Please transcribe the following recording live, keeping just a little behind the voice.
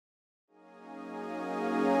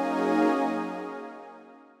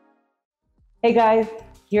Hey guys,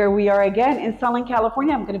 here we are again in Sunland,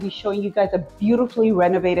 California. I'm going to be showing you guys a beautifully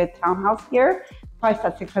renovated townhouse here, priced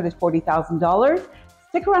at $640,000.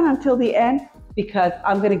 Stick around until the end because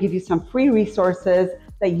I'm going to give you some free resources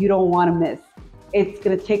that you don't want to miss. It's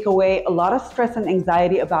going to take away a lot of stress and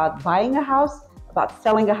anxiety about buying a house, about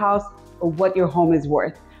selling a house, or what your home is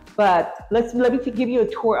worth. But let me give you a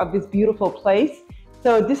tour of this beautiful place.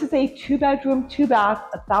 So this is a 2-bedroom, 2-bath,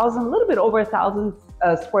 a little bit over 1,000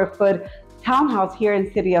 square foot townhouse here in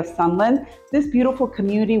the city of Sunland. This beautiful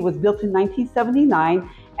community was built in 1979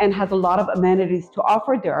 and has a lot of amenities to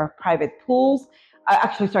offer. There are private pools,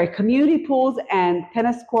 community pools and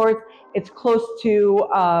tennis courts. It's close to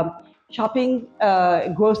shopping,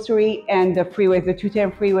 grocery, and the freeways, the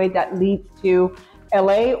 210 freeway that leads to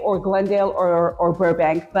LA or Glendale or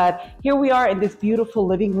Burbank. But here we are in this beautiful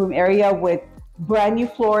living room area with brand new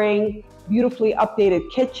flooring, beautifully updated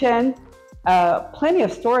kitchen, plenty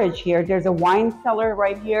of storage here. There's a wine cellar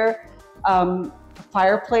right here, a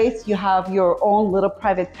fireplace. You have your own little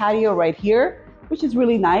private patio right here, which is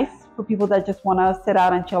really nice for people that just want to sit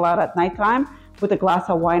out and chill out at nighttime with a glass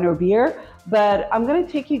of wine or beer. But I'm going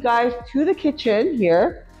to take you guys to the kitchen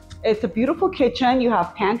here. It's a beautiful kitchen. You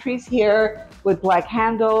have pantries here with black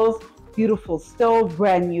handles, beautiful stove,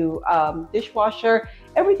 brand new dishwasher.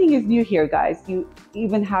 Everything is new here, guys. You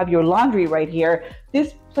even have your laundry right here.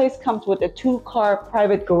 This place comes with a 2-car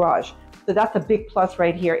private garage. So that's a big plus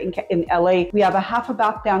right here in LA. We have a half a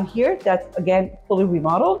bath down here that's, again, fully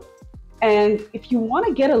remodeled. And if you want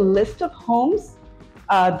to get a list of homes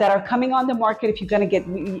that are coming on the market, if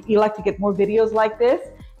you like to get more videos like this,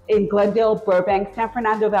 in Glendale, Burbank, San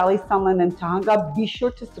Fernando Valley, Sunland, and Tahunga, be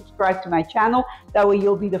sure to subscribe to my channel. That way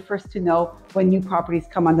you'll be the first to know when new properties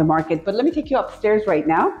come on the market. But let me take you upstairs right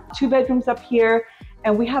now. 2 bedrooms up here,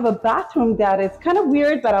 and we have a bathroom that is kind of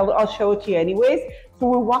weird, but I'll show it to you anyways. So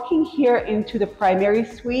we're walking here into the primary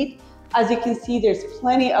suite. As you can see, there's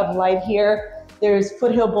plenty of light here. There's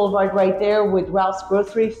Foothill Boulevard right there with Ralph's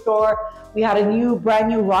Grocery Store. We had a brand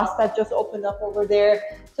new Ross that just opened up over there.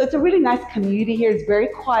 So it's a really nice community here. It's very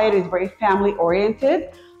quiet, it's very family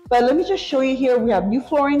oriented. But let me just show you here. We have new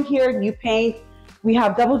flooring here, new paint. We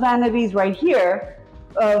have double vanities right here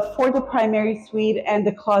for the primary suite and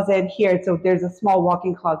the closet here. So there's a small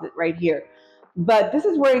walk-in closet right here. But this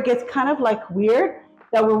is where it gets kind of like weird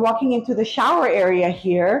that we're walking into the shower area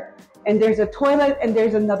here. And there's a toilet and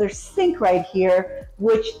there's another sink right here,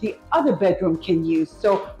 which the other bedroom can use.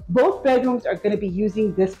 So both bedrooms are going to be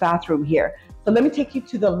using this bathroom here. So let me take you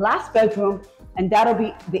to the last bedroom, and that'll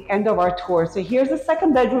be the end of our tour. So here's the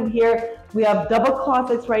second bedroom here. We have double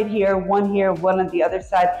closets right here, one here, one on the other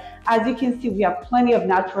side. As you can see, we have plenty of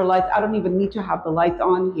natural lights. I don't even need to have the lights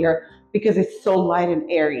on here because it's so light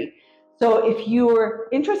and airy. So if you're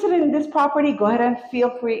interested in this property, go ahead and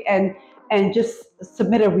feel free and just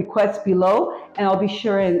submit a request below, and I'll be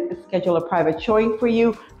sure and schedule a private showing for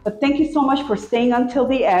you. But thank you so much for staying until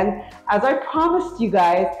the end. As I promised you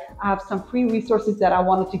guys, I have some free resources that I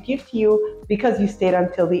wanted to give to you because you stayed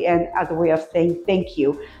until the end as a way of saying thank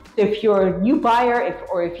you. So if you're a new buyer,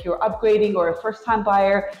 or if you're upgrading or a first-time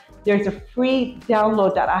buyer, there's a free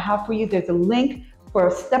download that I have for you. There's a link for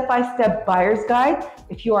a step-by-step buyer's guide.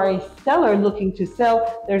 If you are a seller looking to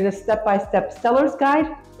sell, there's a step-by-step seller's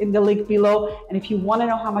guide in the link below. And if you want to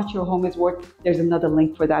know how much your home is worth, there's another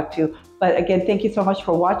link for that too. But again, thank you so much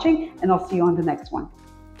for watching, and I'll see you on the next one.